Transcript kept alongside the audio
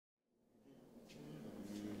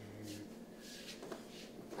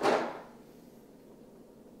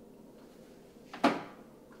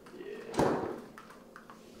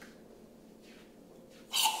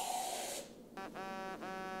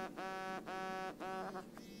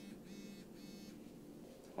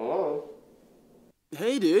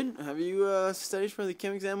Hey, dude, have you studied for the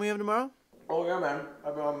chem exam we have tomorrow? Oh yeah, man.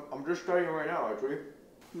 I'm just studying right now, actually.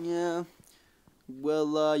 Yeah.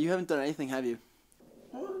 Well, you haven't done anything, have you?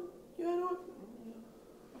 Yeah, no,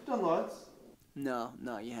 I've done lots. No,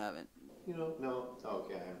 you haven't. No. Oh,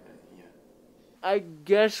 okay, I haven't had anything yet. I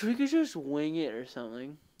guess we could just wing it or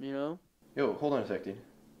something, you know? Yo, hold on a sec, dude.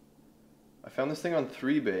 I found this thing on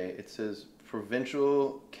 3Bay. It says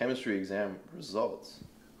provincial chemistry exam results.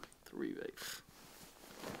 3-bay.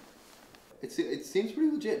 It seems pretty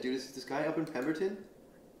legit, dude. Is this guy up in Pemberton?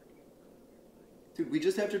 Dude, we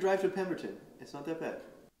just have to drive to Pemberton. It's not that bad.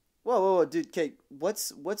 Whoa, dude, Kate,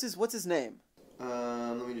 what's his name?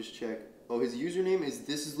 Let me just check. Oh, his username is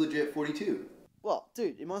thisislegit42. Well,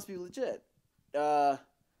 dude, it must be legit. I'll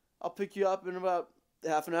pick you up in about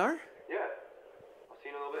half an hour. Yeah. I'll see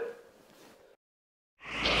you in a little bit.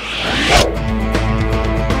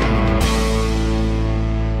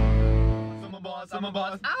 I'm a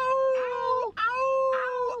boss. Ow!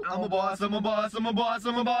 Ow! I'm a boss. I'm a boss. I'm a boss.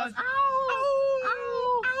 I'm a boss. Ow!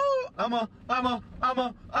 Ow! I'm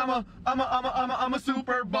a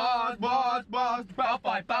super boss. Boss. Bow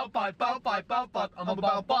five. I'm a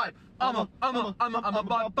bow five. I'm a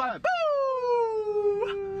bow five.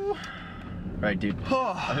 Right, dude.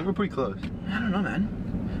 I think we're pretty close. I don't know,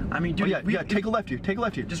 man. I mean, dude. Yeah, take a left here. Take a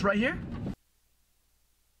left here. Just right here?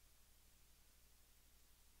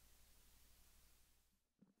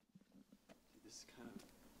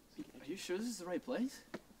 Are you sure this is the right place?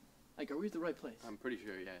 Like, are we at the right place? I'm pretty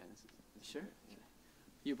sure, yeah. Sure? Yeah.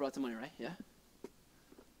 You brought the money, right? Yeah?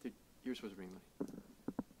 Dude, you were supposed to bring money.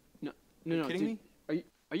 No, kidding dude. me?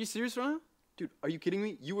 Are you serious right now? Dude, are you kidding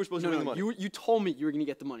me? You were supposed to bring the money. You told me you were gonna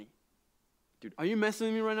get the money. Dude, are you messing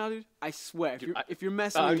with me right now, dude? I swear, dude, if you're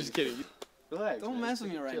messing with me... I'm just kidding. Relax, Don't man. mess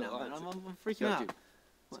with me right Chill, now, man. honestly. I'm freaking Yo, out. dude,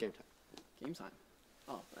 it's game time. Game time.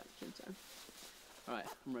 Oh, right, game time. Alright,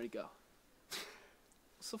 I'm ready to go.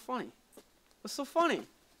 What's so funny? What's so funny?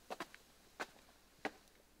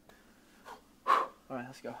 Alright,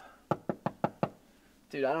 let's go.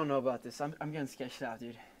 Dude, I don't know about this. I'm getting sketched out,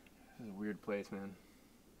 dude. This is a weird place, man.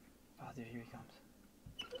 Oh, dude, here he comes.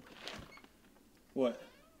 What?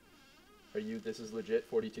 Are you, this is legit,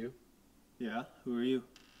 42? Yeah, who are you?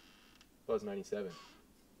 Buzz 97.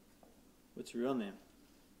 What's your real name?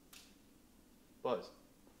 Buzz.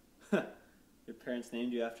 Your parents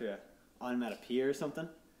named you after a onomatopoeia or something?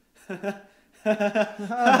 Hi,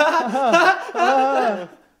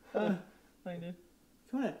 dude.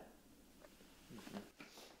 Come on.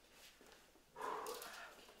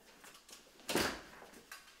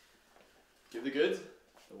 You have the goods?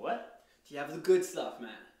 The what? Do you have the good stuff, man?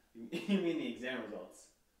 You mean the exam results?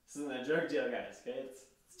 This isn't a drug deal, guys, okay? It's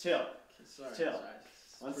chill. Sorry, chill. sorry.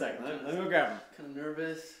 One second, let me go grab him. Kind of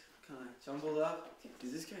nervous, kind of jumbled up.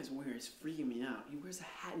 Dude, this guy's weird. He's freaking me out. He wears a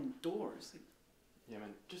hat indoors. Like, Yeah, man,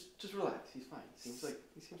 just relax. He's fine. He seems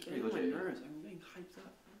pretty getting on my legit. nerves. I'm getting hyped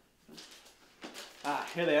up. Ah,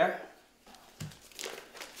 here they are.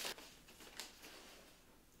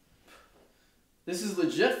 This is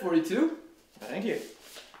legit 42. Thank you.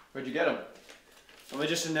 Where'd you get him? A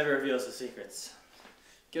magician never reveals his secrets.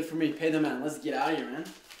 Good for me. Pay the man. Let's get out of here, man.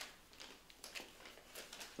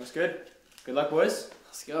 Looks good. Good luck, boys.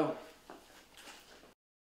 Let's go.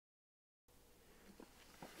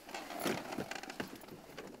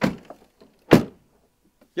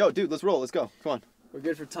 Yo, dude, let's roll. Let's go. Come on. We're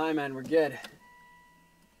good for time, man. We're good.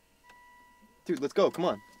 Dude, let's go. Come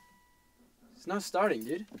on. It's not starting,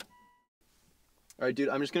 dude. All right, dude,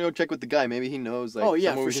 I'm just going to go check with the guy. Maybe he knows, like, Oh,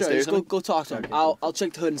 yeah, somewhere for we can sure. stay or Just something. go talk to him. Okay, I'll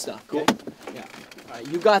check the hood and stuff. Cool. Okay? Yeah. All right,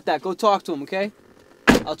 you got that. Go talk to him, okay?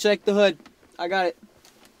 I'll check the hood. I got it.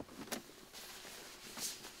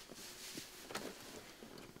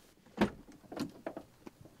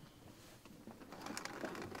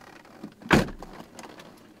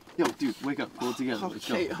 Yo, dude, wake up. Pull it together. Let's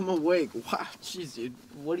go. Okay, I'm awake. Wow, jeez, dude.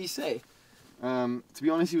 What did he say? To be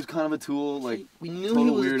honest, he was kind of a tool, like, We knew total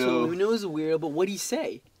he was weirdo. a tool. We knew he was a weirdo, but what did he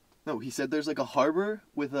say? No, he said there's like a harbor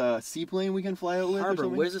with a seaplane we can fly out with or Harbor.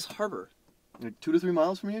 something. Where's this harbor? Like 2 to 3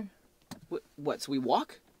 miles from here? What? So we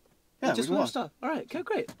walk? Yeah, Just we can walk. stuff. All right. Okay,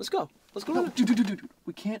 great. Let's go. Let's go. No, dude.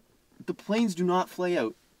 We can't. The planes do not fly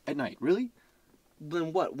out at night. Really?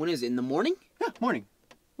 Then what? When is it? In the morning? Yeah, morning.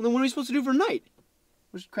 Well, then what are we supposed to do for night?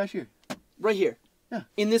 We'll just crash here. Right here. Yeah.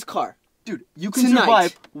 In this car. Dude, you can Tonight.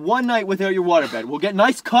 survive one night without your waterbed. We'll get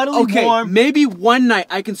nice, cuddly, Okay, warm. maybe one night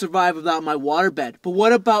I can survive without my waterbed. But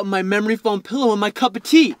what about my memory foam pillow and my cup of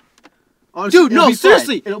tea? Honestly, Dude, it'll no, be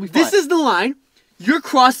seriously. fine. It'll be fine. This is the line. You're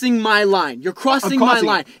crossing my line. You're crossing my crossing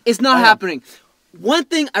line. it. It's not I am. happening. One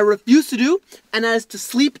thing I refuse to do, and that is to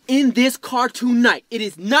sleep in this car tonight. It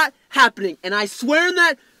is not happening, and I swear on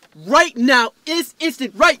that right now, this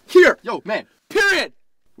instant, right here. Yo, man. Period.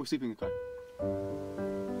 We're sleeping in the car.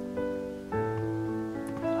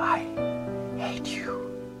 I hate you.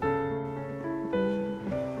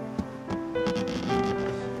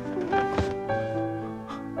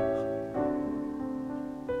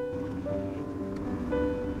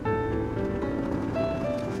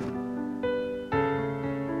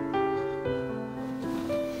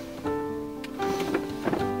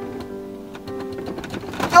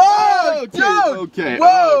 Oh, dude. Okay.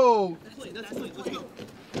 Whoa! Let's go.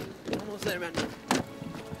 Almost there, man.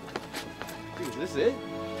 Dude, is this it?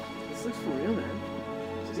 This looks for real, man.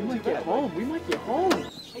 This We isn't might too get bad. home. We might get home.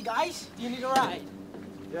 Hey guys, do you need a ride?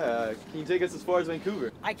 Yeah, can you take us as far as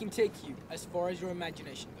Vancouver? I can take you as far as your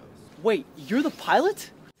imagination goes. Wait, you're the pilot?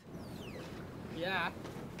 Yeah,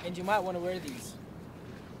 and you might want to wear these.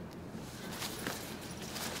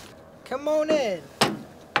 Come on in.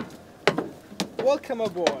 Welcome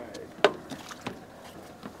aboard.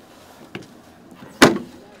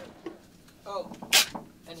 Oh,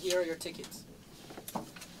 and here are your tickets.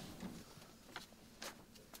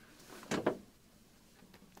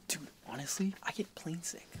 Dude, honestly, I get plane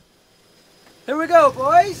sick. Here we go,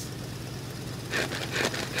 boys.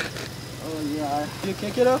 Oh, yeah. You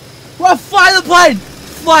okay, kiddo? Well, fly the plane!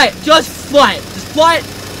 Fly it! Just fly it! Just fly it!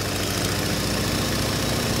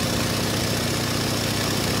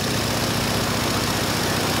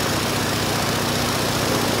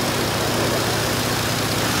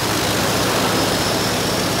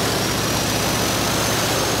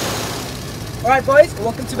 Alright boys,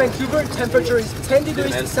 welcome to Vancouver. Temperature is 10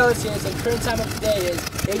 degrees Celsius and current time of day is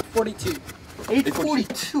 8:42.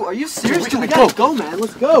 8:42. Are you serious? Dude, We gotta go, man.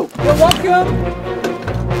 Let's go. You're welcome.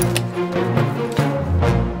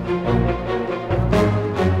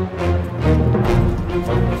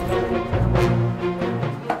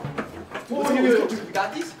 We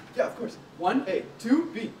got these? Yeah, of course. 1, A,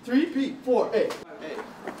 2, B, 3, B, 4, A. A.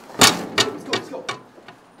 Let's go.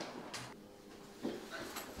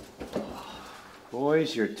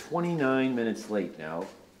 Boys, you're 29 minutes late now.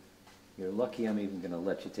 You're lucky I'm even going to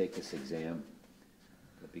let you take this exam.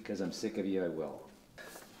 But because I'm sick of you, I will.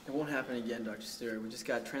 It won't happen again, Dr. Stewart. We just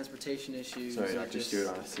got transportation issues. Sorry, and Dr. just- Stewart,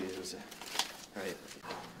 honestly, it was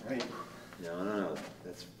Right. No.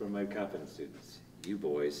 That's for my confidence students. You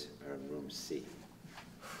boys are in room C.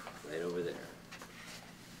 Right over there.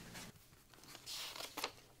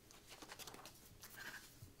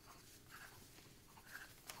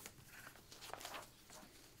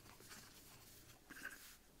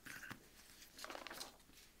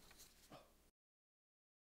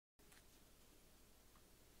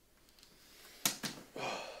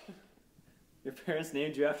 Your parents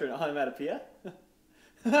named you after an onomatopoeia?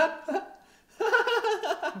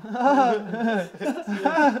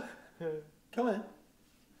 Come in.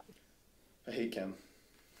 I hate chem.